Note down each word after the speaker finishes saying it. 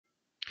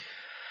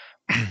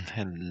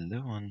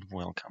Hello and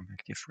welcome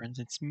back, dear friends.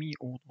 It's me,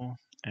 Odo,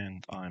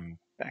 and I'm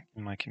back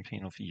in my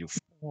campaign of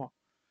EU4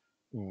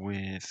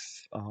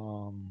 with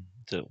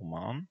the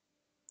Oman,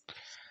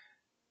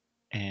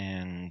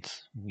 and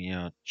we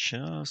are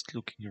just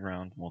looking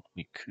around what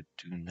we could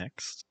do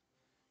next.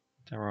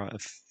 There are a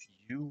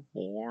few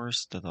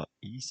wars that are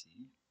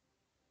easy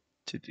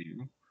to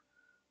do,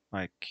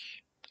 like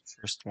the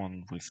first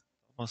one with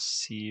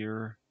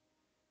Dawasir,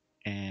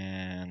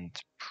 and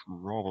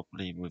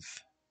probably with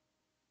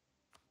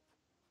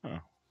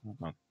what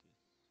about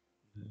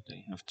this?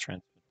 They have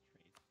transfer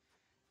trade.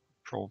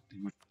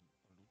 Probably with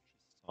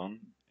Baluchistan,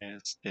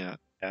 as their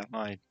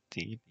ally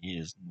Delhi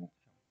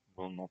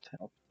will not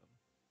help them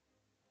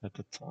at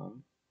the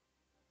time.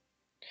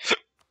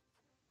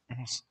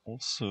 I was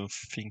also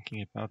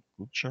thinking about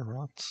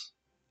Gujarat,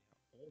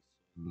 also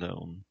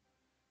alone.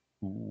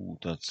 Ooh,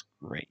 that's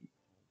great.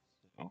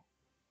 So,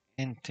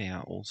 and they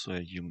are also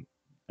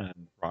a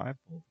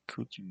rival.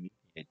 Could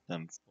humiliate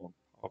them for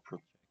power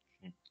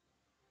projection.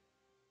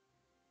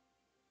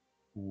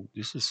 Ooh,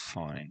 this is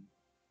fine.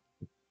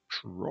 We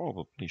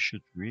probably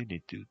should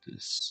really do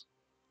this.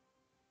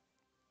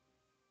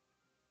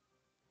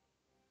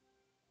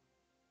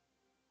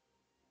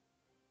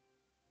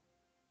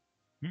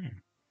 Hmm.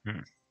 Hmm.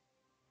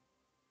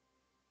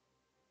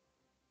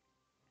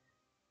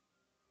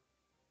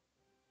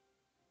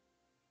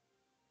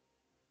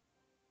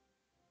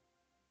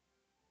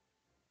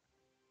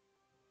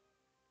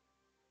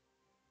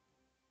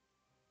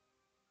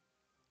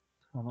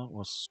 How long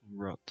was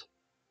Surat?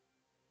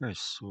 Where is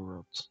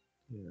Surat?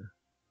 There.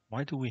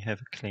 Why do we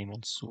have a claim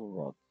on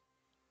Surat?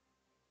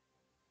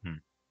 Hmm.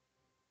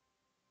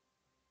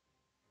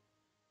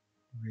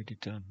 Really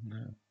don't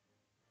know.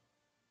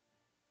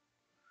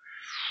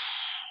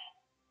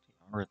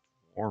 They are at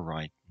war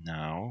right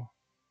now,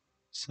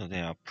 so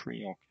they are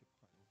preoccupied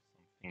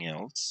with something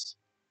else.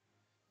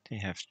 They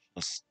have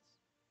just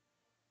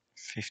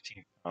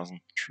 15,000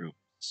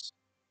 troops.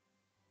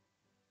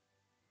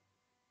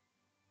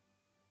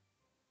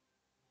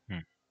 Hmm.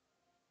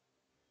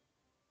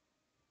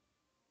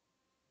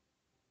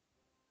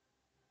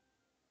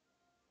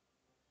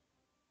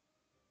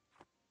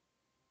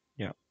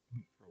 Yeah,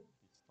 we probably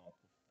start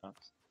with that.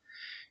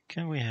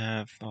 Can we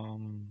have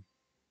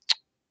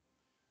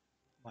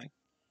like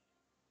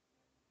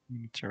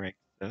military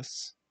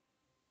access?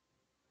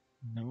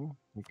 No,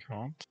 we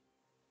can't.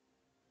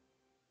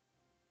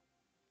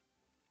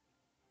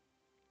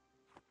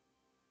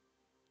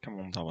 Come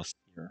on, that was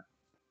here.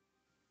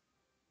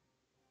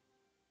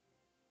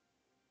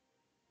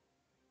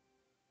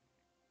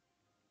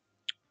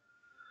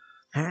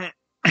 I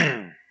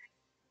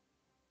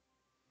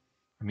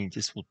mean,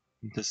 this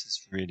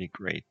is really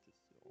great.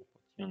 This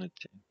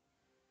opportunity.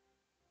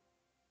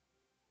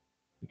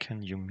 We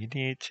can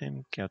humiliate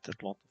him, get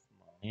a lot of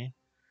money,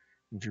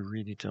 and we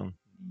really don't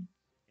need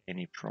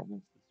any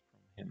provinces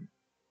from him.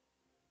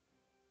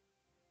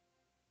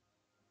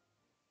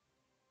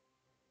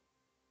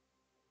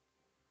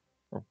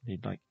 Probably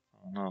like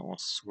Tana or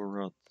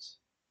Surat.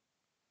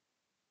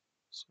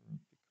 Surat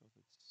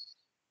because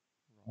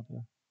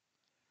it's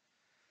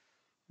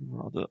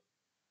rather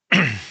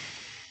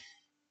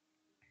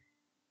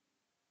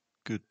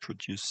good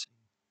producing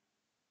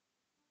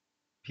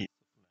piece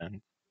of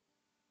land.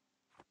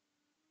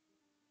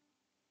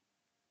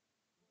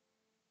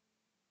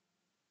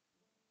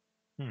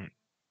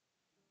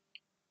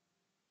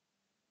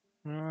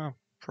 Hmm.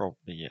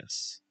 Probably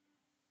yes.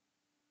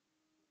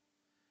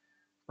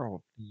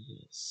 Probably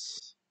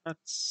yes.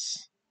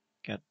 Let's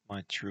get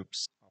my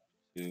troops up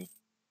to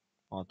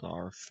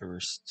Badar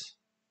first.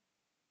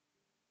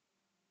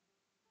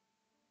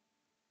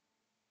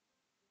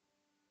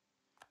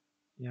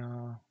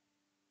 Yeah.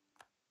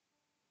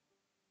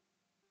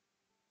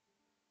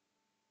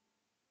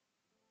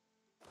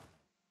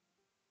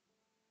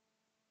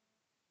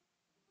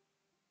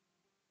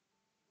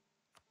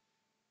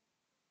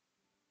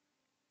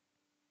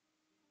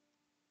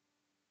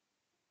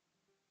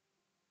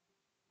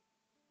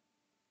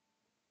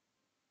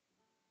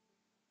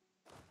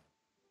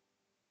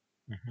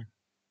 Mm-hmm.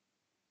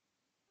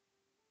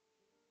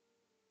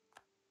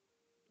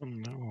 Oh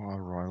no,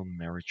 our royal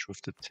marriage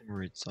with the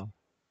Timurids are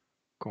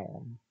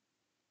gone.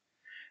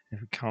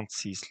 And we can't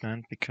seize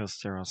land because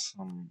there are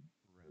some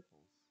rebels.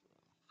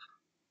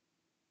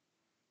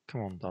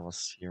 Come on,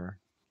 Dawasir.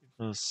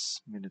 Give us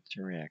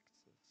military access.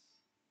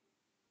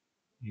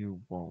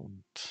 You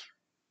won't.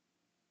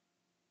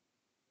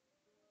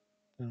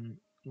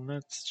 Then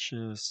let's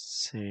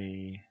just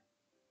say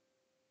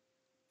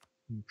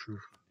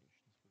improve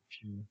relations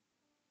with you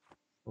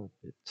for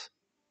a bit.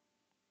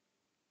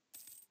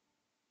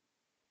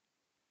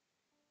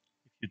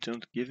 If you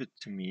don't give it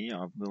to me,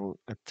 I will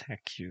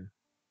attack you.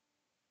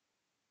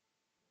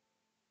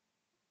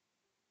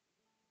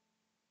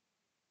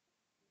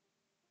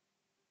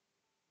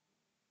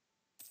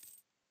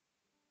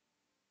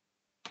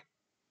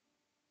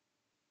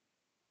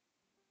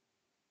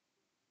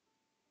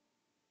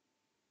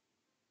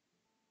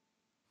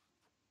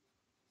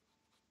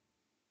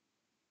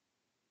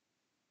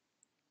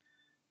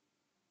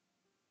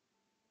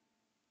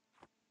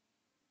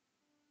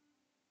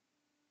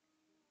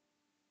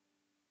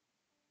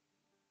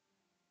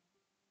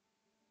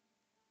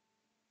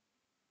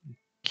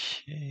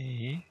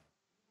 Okay.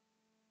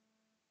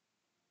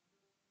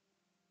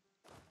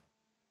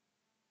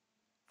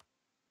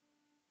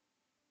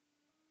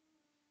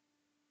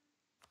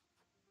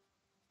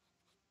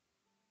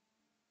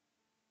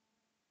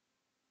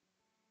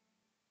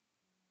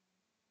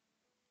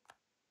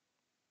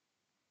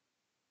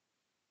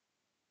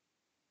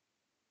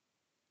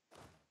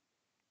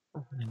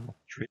 Probably not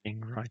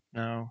drilling right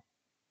now.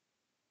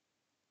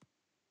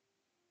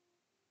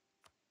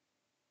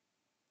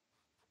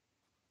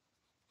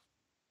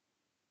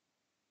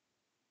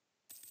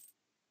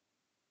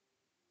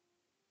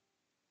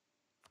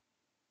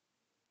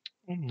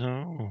 Oh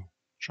no,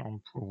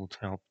 jump would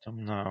help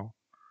them now.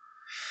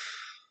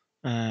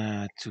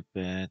 Too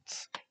bad.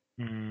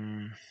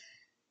 Hmm.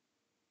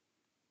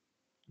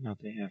 Now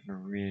they have a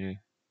really.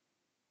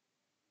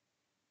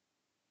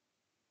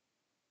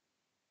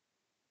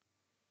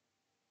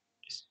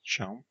 Is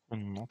jump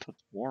not at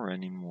war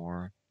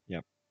anymore?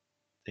 Yep,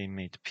 they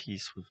made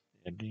peace with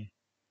Delhi.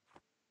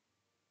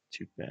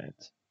 Too bad.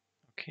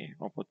 Okay,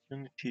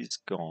 opportunity is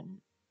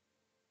gone.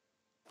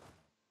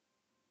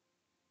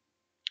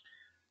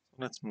 So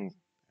let's move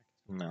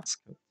back to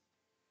Muscat.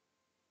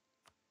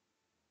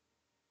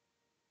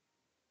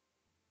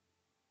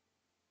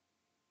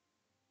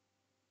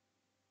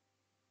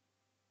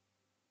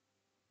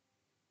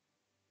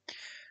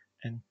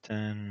 And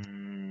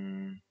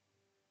then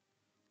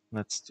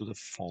let's do the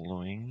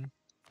following.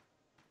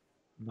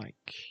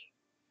 Like,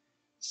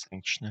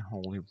 sanction a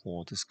holy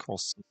war. This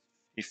costs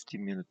 50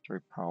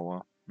 military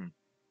power.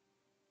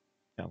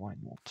 Yeah, why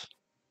not?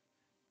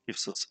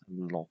 Gives us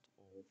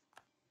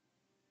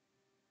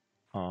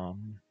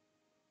um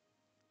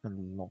a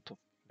lot of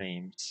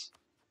claims.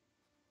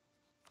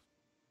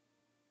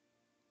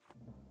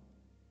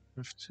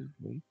 Have to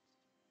wait.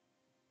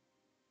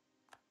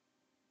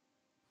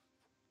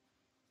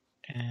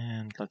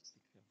 And let's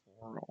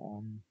declare war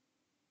on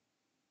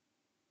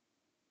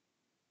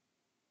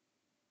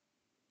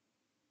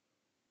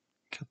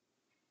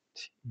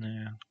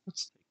Katina.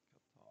 Let's take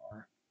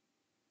Qatar.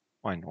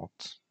 Why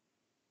not?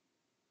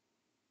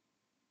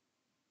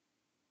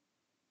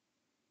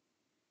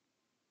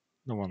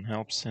 No one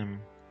helps him.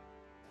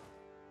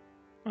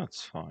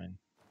 That's fine.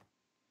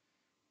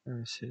 Where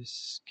is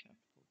his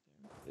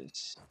capital? There it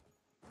is.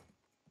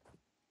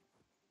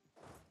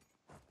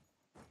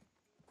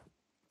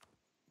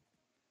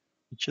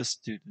 We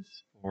just do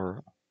this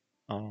for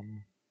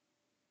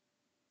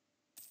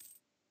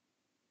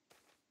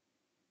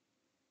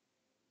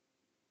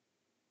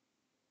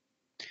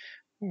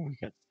we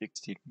got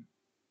 60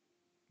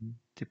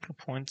 diplo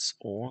points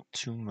or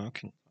 2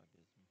 mercantilism.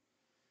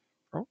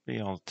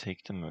 Probably I'll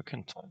take the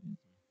mercantilism.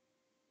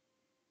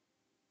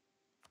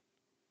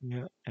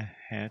 We're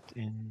ahead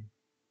in.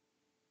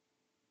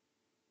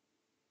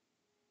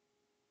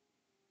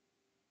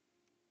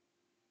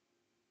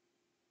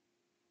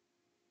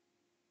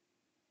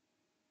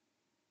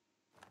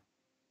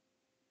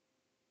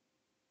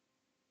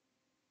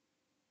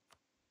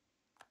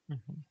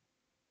 Mhm.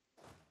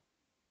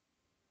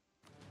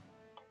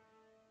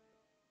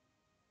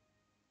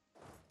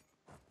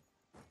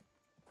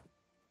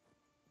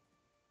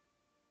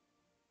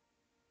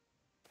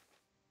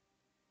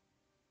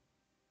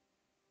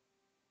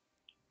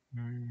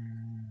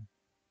 Mm.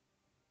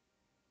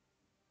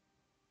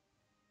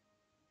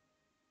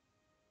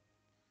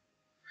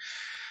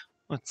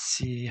 Let's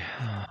see.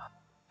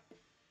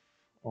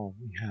 Oh,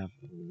 we have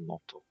a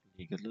lot of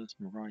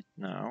legalism right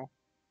now.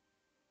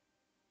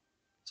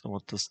 So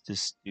what does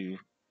this do?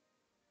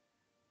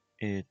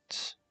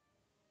 It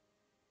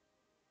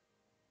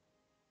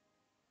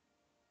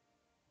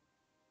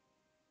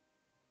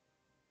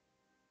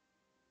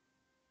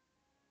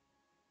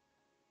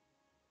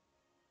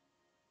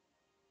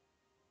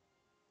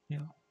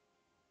yeah.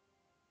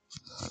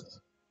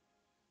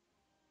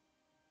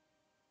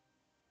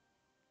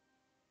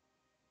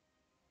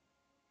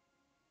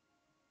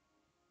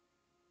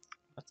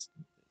 Let's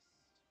do this.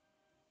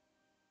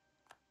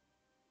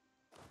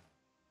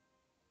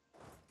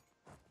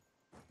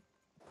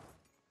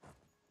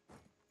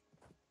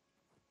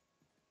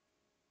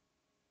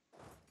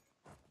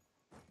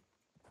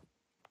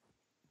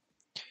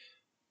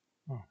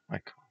 Oh, I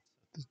can't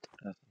set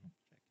it as an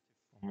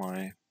objective for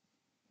my.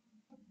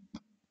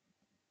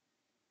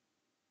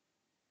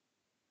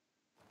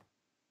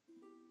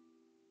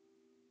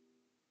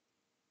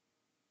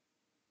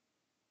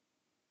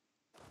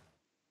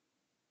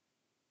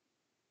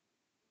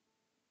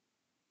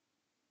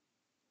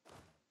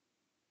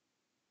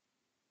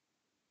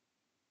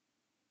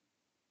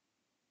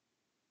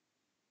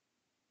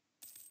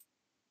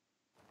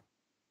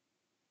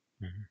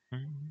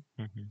 Mhm,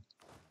 mhm.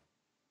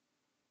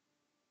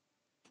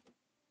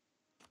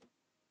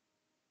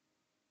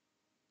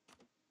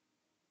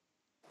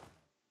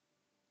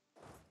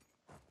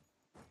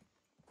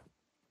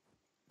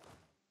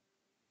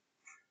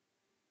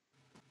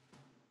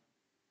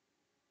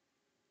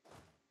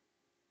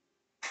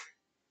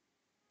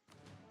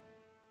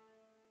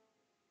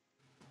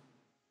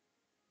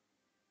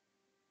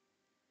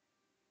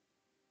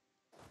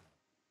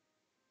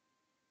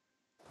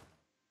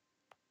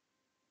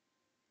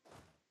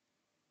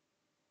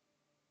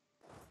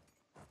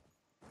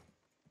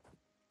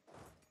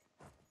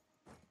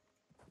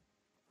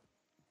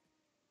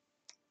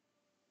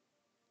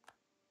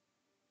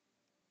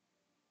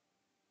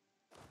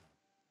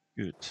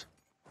 Good.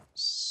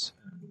 So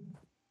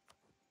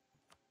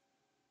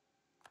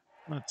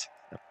let's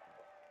accept.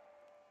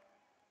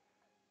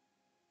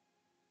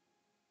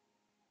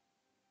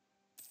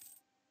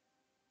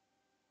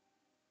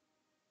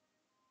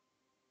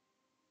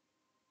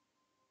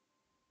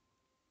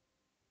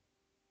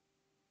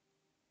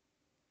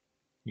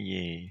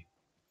 Yay.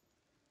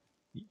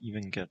 We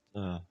even get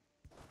the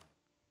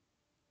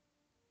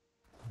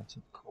what's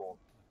it called?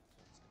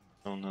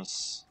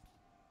 Bonus.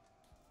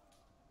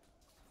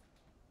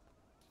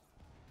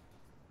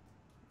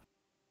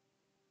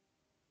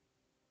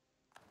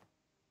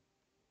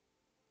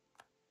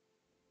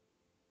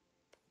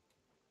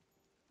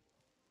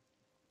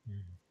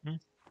 Mm-hmm.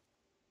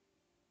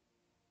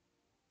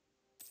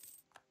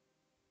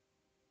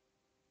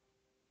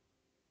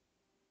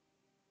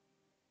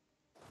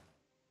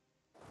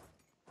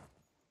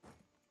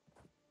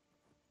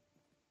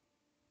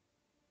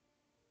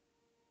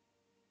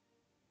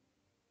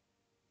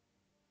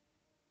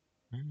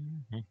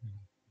 Mm-hmm.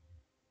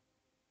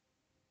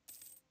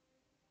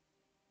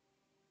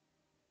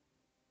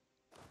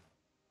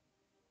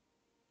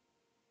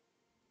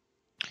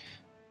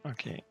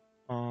 Okay.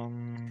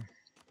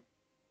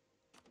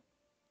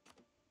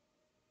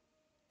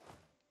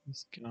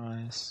 These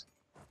guys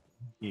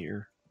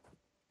here.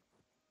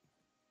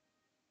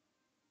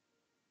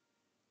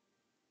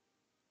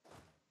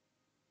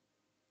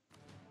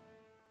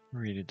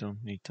 Really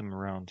don't need them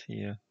around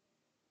here.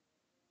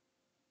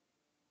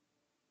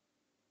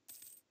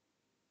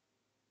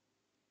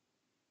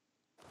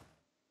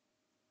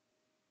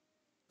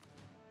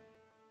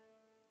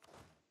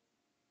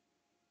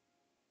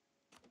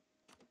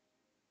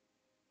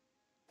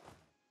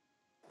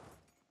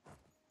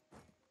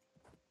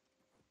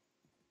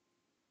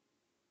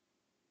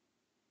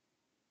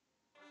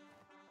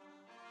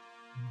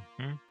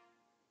 Mm-hmm.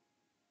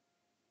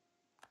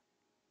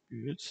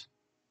 Good.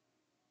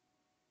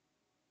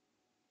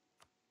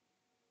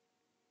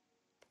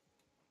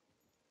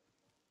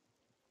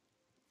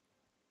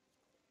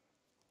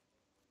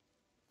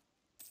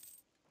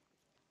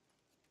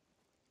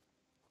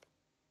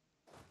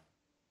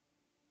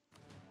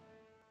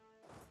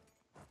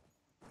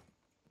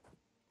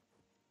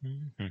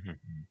 Mm-hmm.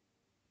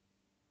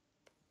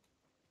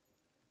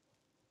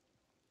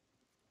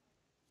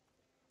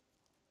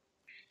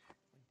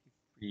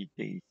 3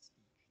 days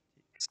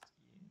each takes.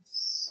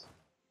 Yes.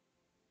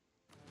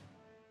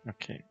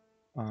 Okay.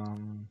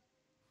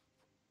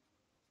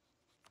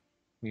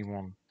 We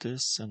want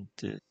this and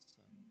this. And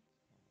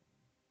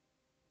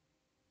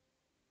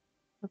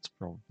that's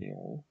probably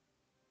all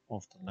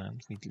of the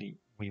land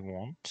we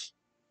want.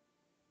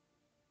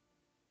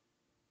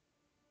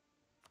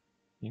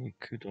 And we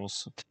could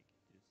also take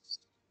this.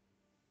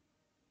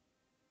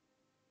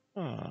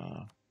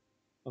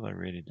 But I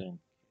really don't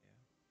care.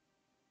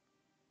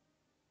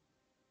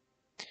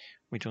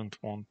 We don't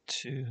want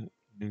to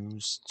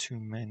lose too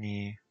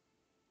many.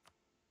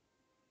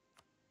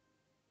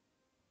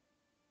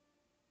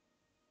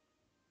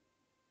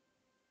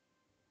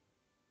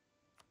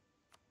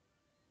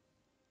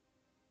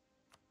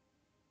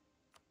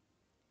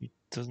 He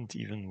doesn't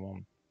even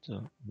want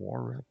the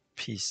war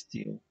peace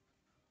deal.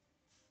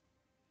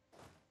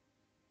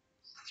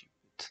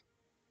 Stupid.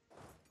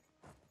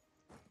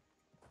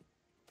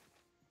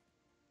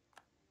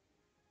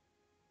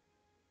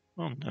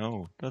 Oh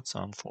no, that's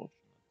unfortunate.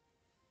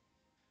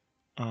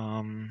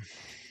 Um,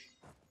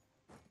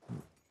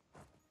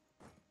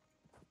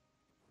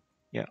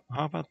 yeah,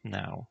 how about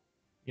now?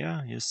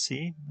 Yeah, you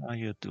see, now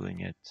you're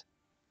doing it.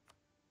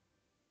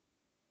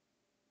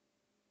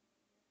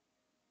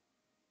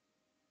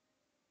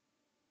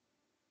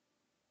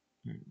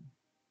 Hmm.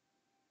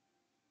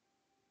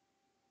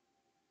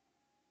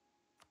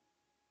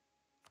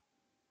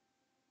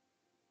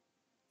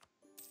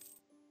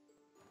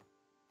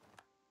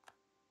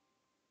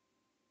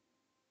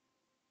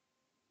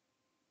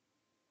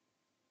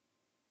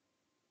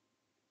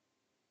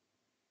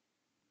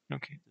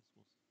 Okay, this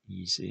was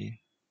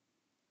easy.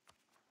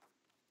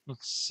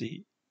 Let's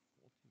see.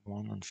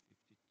 41 and 52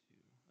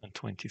 and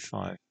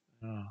 25.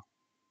 Ah,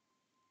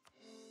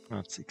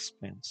 that's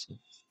expensive.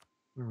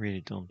 We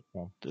really don't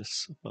want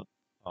this, but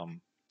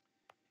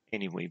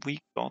anyway,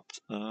 we got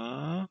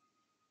a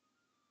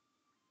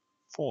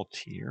fort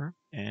here,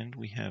 and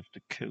we have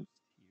the coast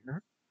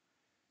here.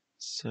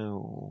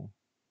 So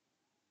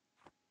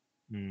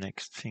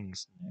next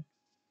things next.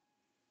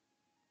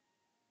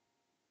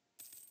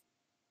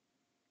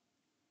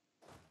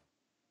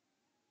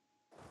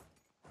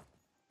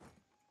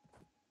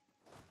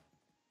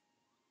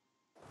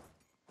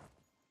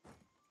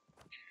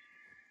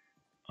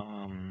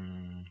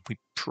 We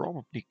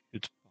probably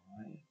could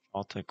buy a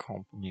charter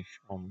company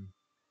from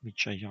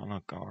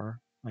Vijayanagar.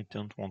 I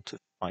don't want to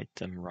fight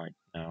them right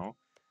now,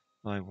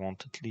 but I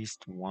want at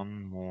least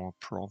one more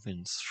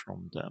province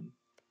from them.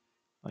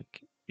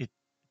 Like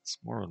it's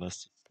more or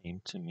less the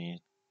same to me.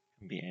 It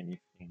can be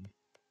anything.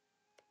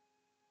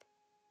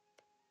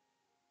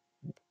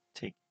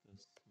 Take the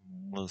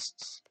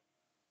smallest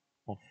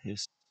of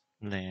his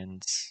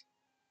lands.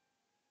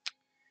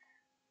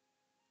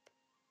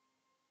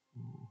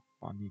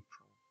 Bunny,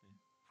 probably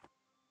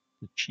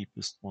the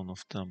cheapest one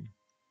of them.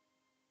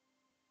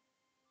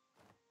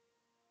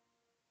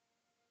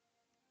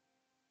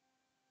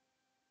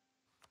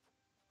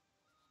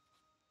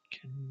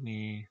 Can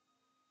we?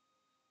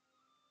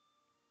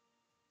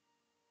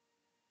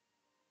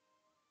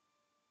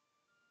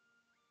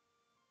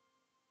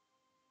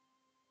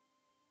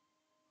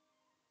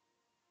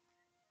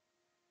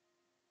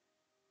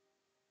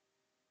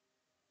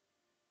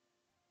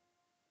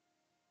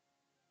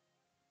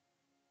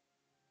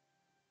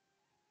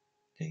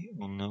 They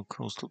own no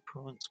coastal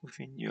province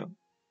within Europe.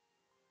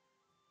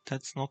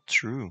 That's not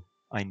true.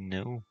 I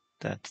know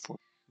that for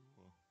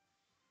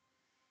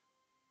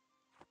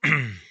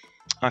sure.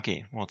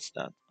 Okay, what's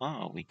that?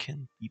 Ah, we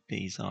can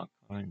debase our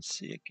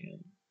currency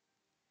again.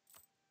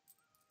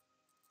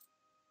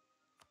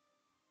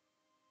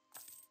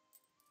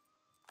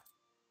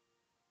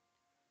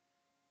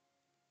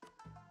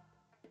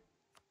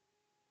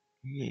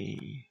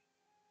 Yay.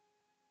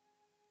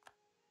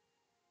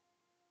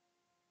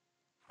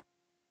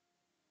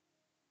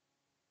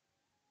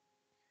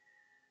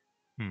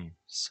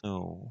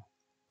 So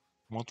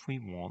what we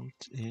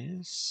want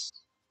is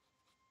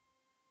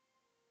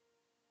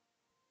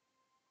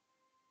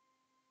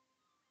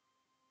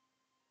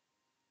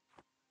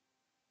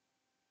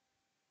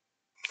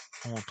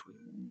what we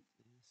want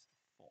is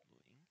the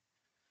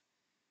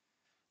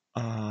following.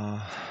 We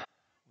want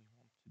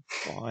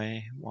to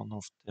buy one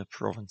of the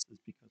provinces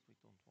because we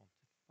don't want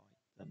to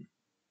fight them.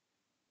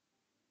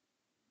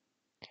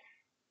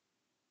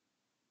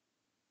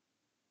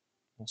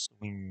 Also,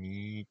 we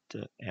need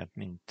the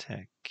admin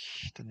tech,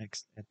 the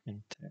next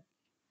admin tech,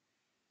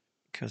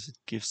 because it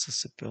gives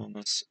us a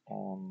bonus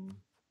on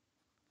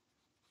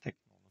technology.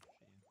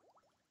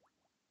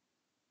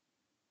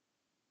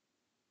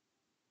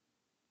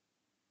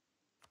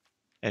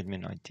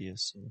 Admin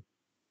ideas, so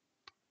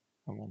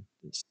I want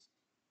this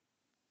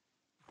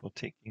for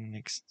taking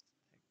next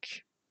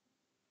tech.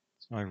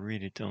 So I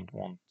really don't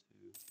want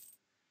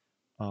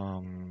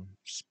to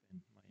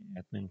spend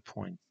my admin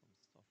points on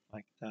stuff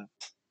like that.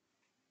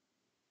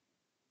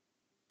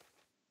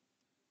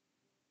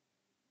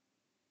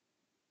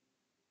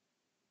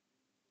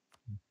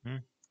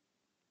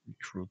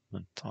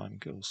 Recruitment time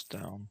goes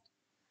down.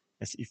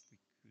 As if we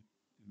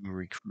could do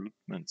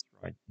recruitments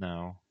right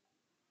now.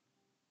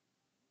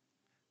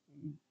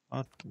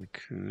 But we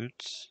could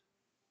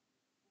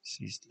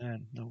seize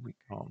land. No, we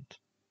can't.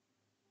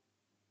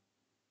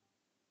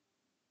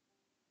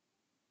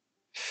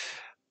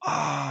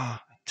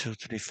 Ah, I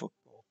totally forgot.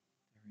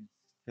 There is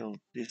still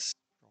this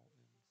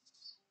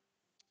province.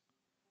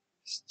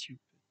 Stupid.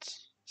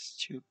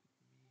 Stupid me.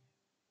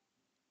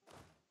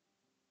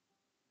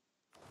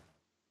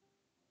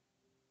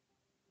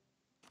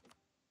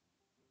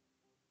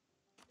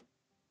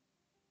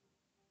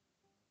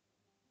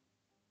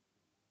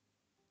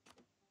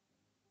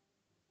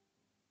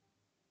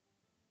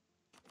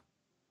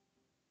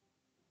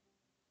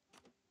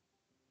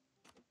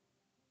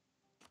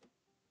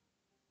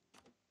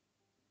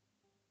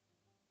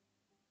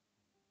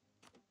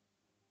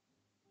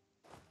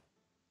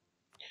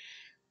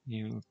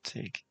 You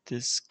take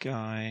this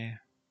guy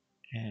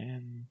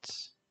and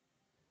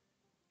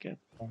get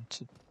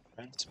onto the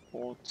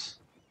transport.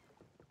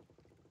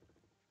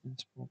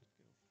 Transport, go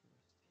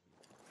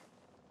first.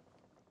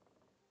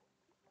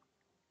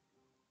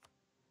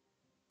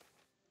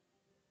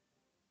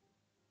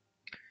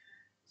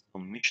 So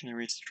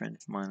missionary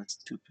strength minus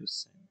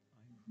 2%. I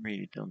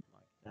really don't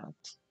like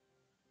that.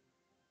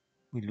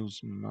 We lose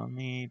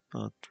money,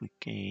 but we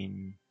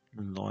gain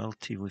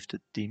loyalty with the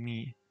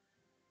Demi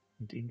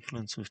and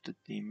influence with the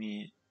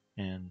Demi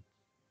and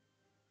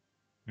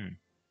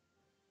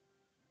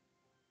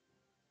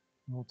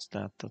what's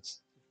that?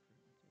 That's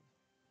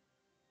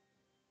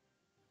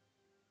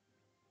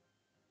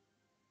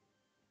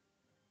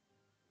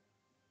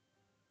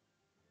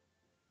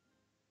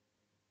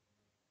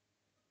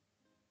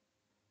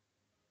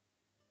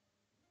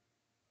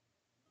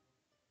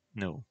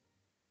no.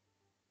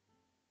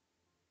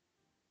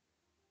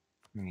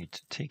 We need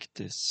to take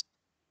this.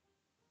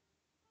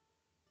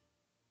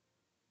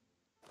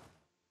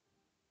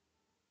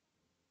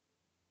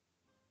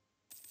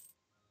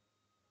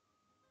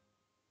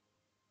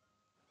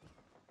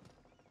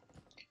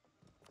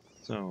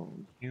 So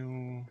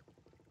you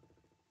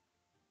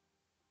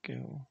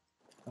go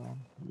down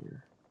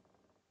here.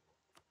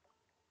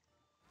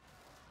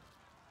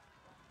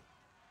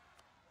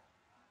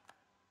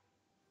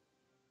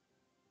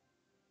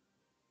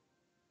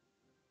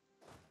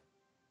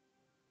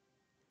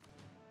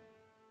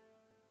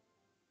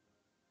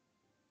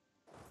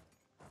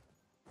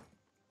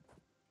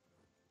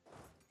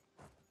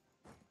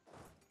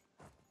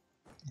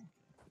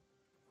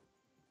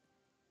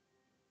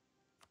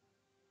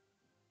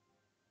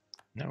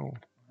 No,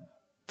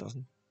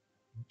 doesn't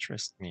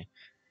interest me.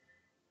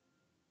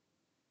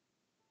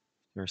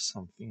 There's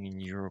something in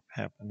Europe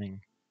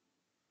happening.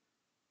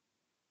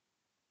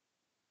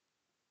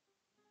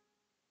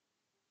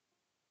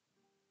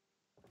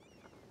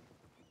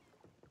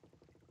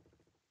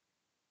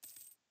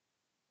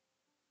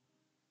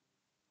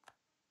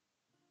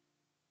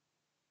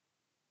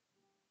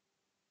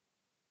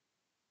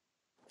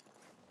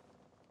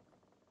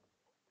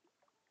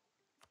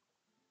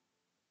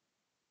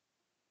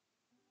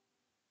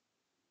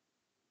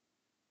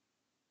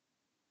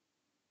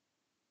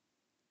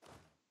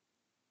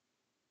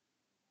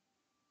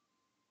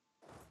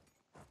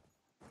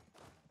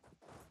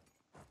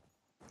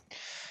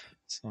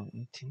 So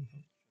 18th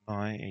of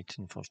July,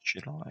 18th of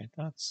July,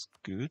 that's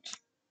good.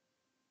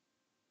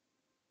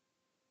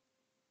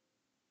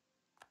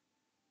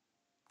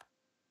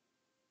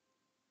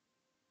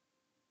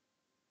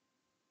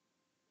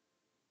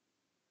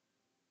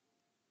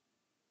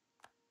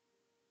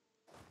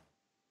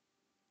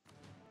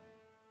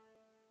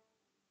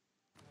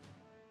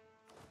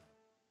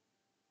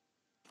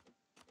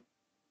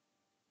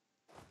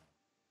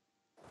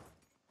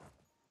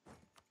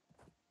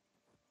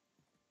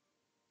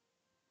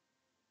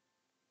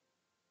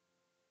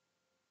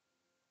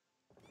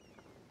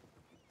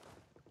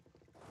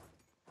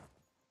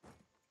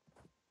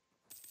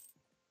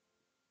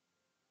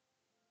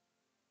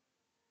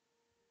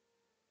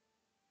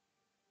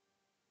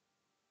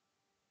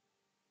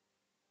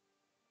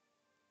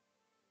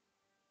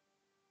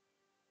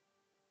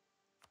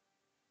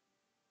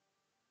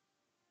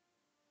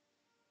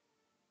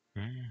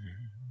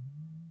 Mhm.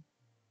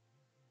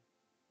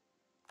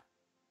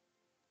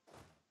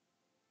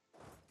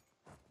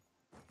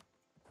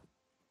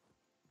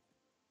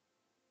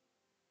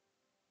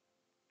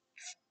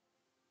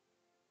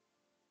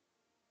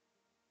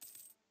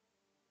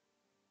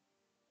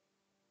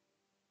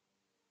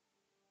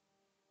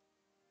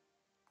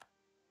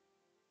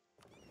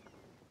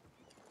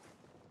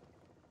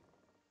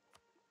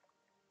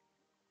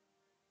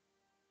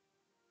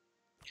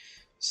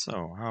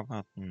 So, how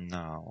about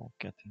now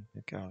getting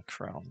bigger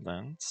crown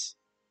lands?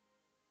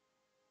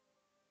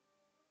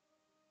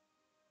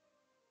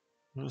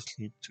 Those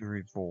lead to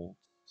revolt.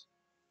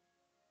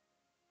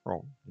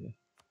 Probably.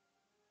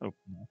 Hope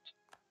not.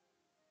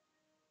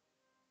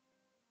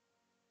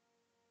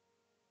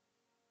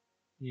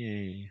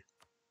 Yay.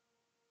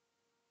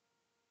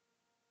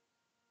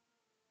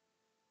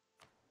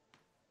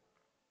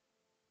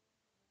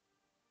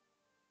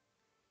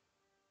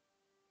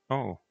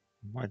 Oh,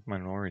 white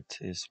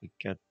minorities, we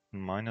get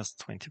minus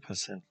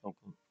 20%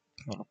 local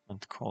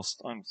development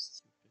cost. I'm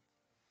stupid.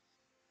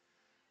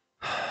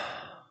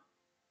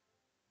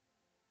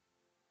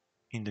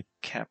 In the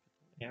capital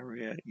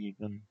area,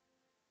 even.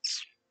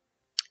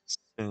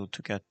 So,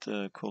 to get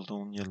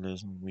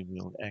colonialism, we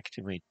will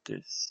activate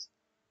this.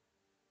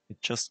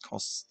 It just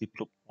costs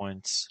Diplo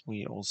points.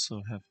 We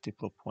also have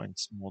Diplo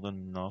points more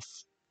than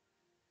enough.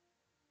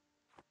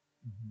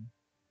 Mm-hmm.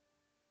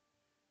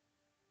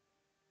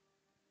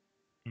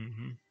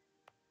 Mm-hmm.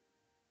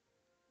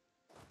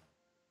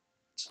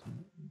 So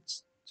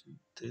let's do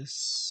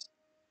this.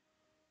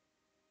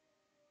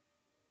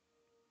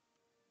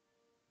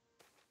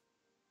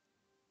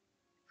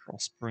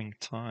 Prospering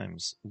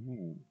times.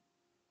 Ooh.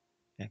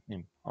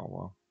 Admin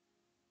power.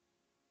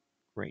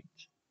 Great.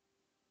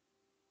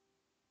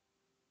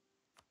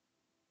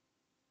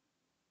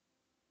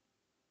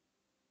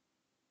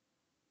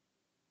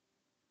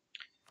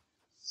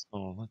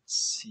 So let's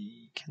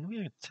see. Can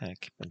we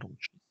attack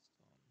Balochistan?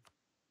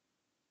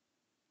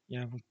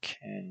 Yeah, we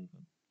can,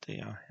 but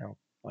they are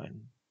helped by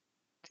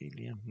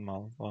Delhi and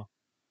Malwa.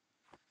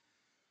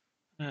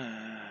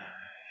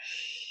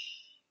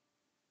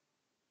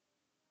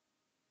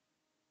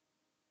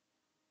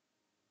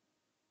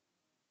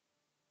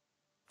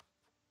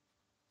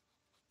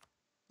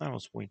 I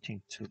was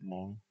waiting too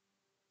long.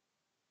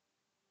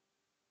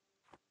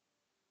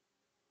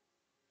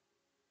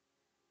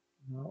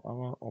 Now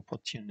our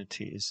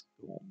opportunity is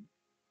gone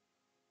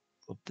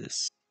for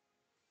this.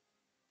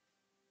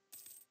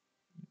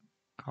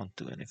 Can't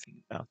do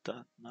anything about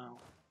that now.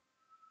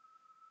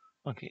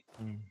 Okay,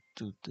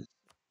 do this.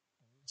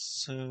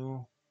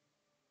 So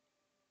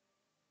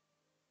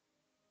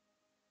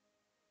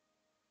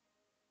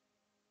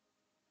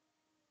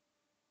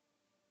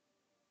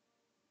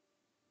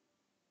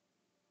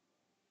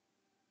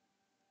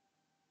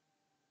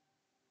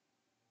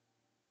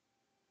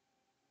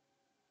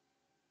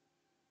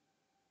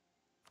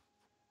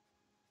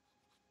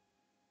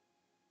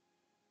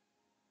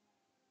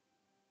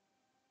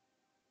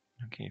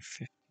okay,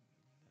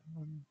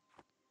 1511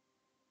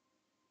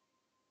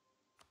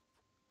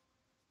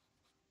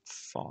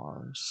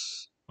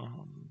 Fars.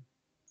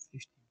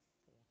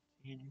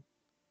 1514.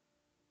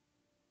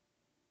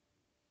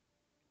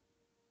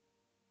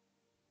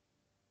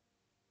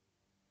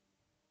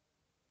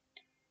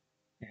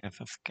 We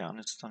have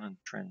Afghanistan and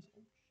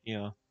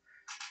Transnistria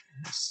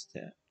as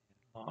their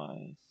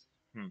allies.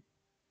 Hmm.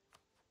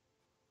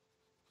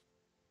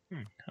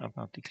 How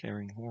about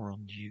declaring war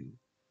on you?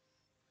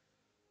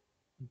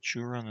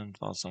 Juran and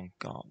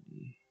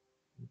Vasangali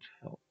would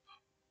help.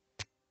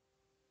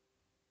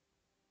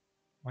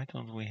 Why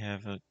don't we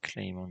have a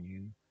claim on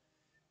you?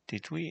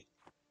 Did we?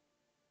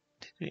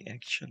 Did we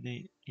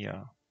actually?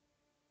 Yeah.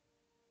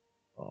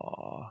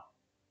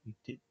 We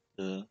did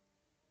the.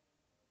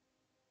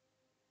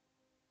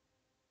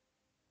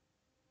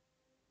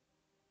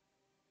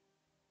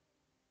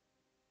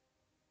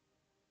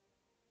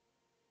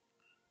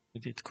 We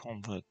did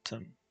convert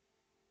them.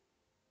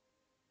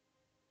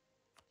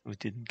 We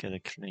didn't get a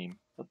claim,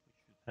 but we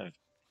should have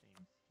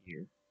claims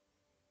here.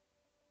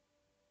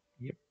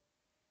 Yep.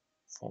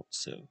 Thought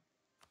so.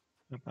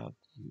 How about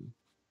you?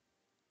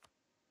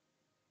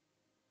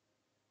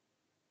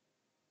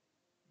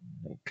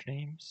 no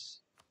claims.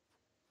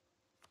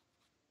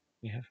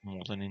 We have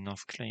more than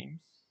enough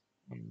claims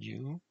on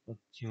you, but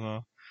you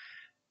are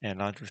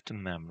allied with the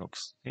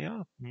Mamluks. They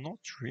are not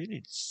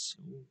really so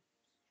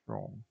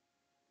strong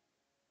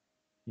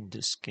in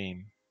this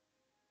game.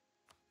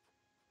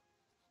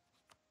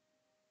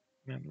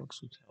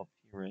 Mamluks would help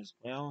here as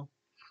well.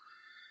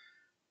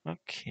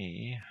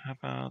 Okay, how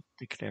about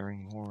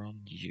declaring war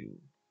on you?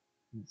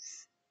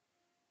 Oof.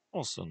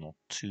 Also not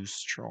too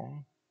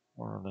strong,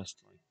 more or less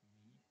like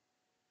me.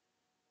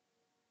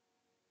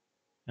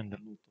 And a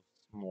lot of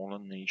smaller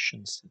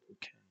nations that we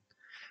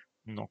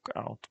can knock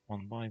out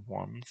one by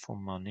one for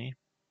money.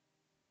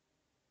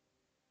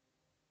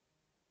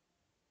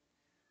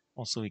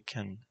 Also, we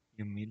can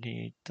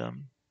humiliate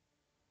them.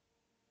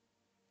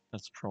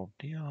 That's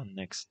probably our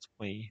next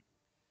way.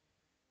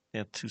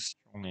 They're too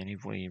strong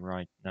anyway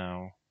right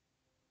now.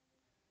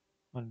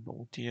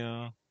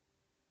 Melodia,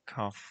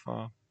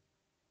 Kaffa,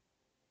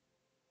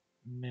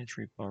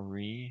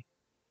 Medribari,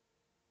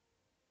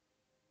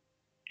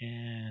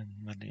 and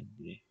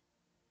Malindi.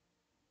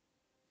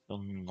 So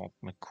not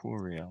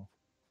Mercurial.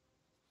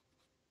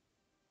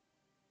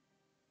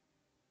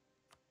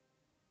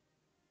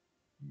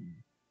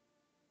 Hmm.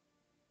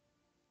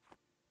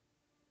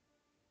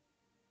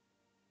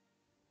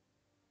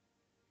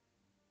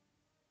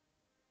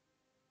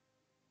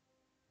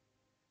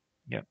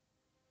 Yep,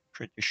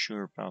 pretty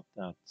sure about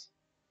that.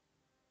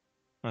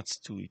 Let's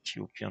do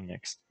Ethiopia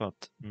next,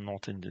 but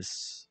not in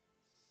this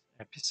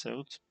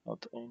episode,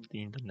 but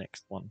only in the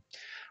next one.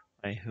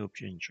 I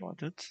hope you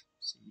enjoyed it.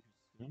 See you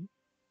soon.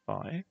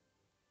 Bye.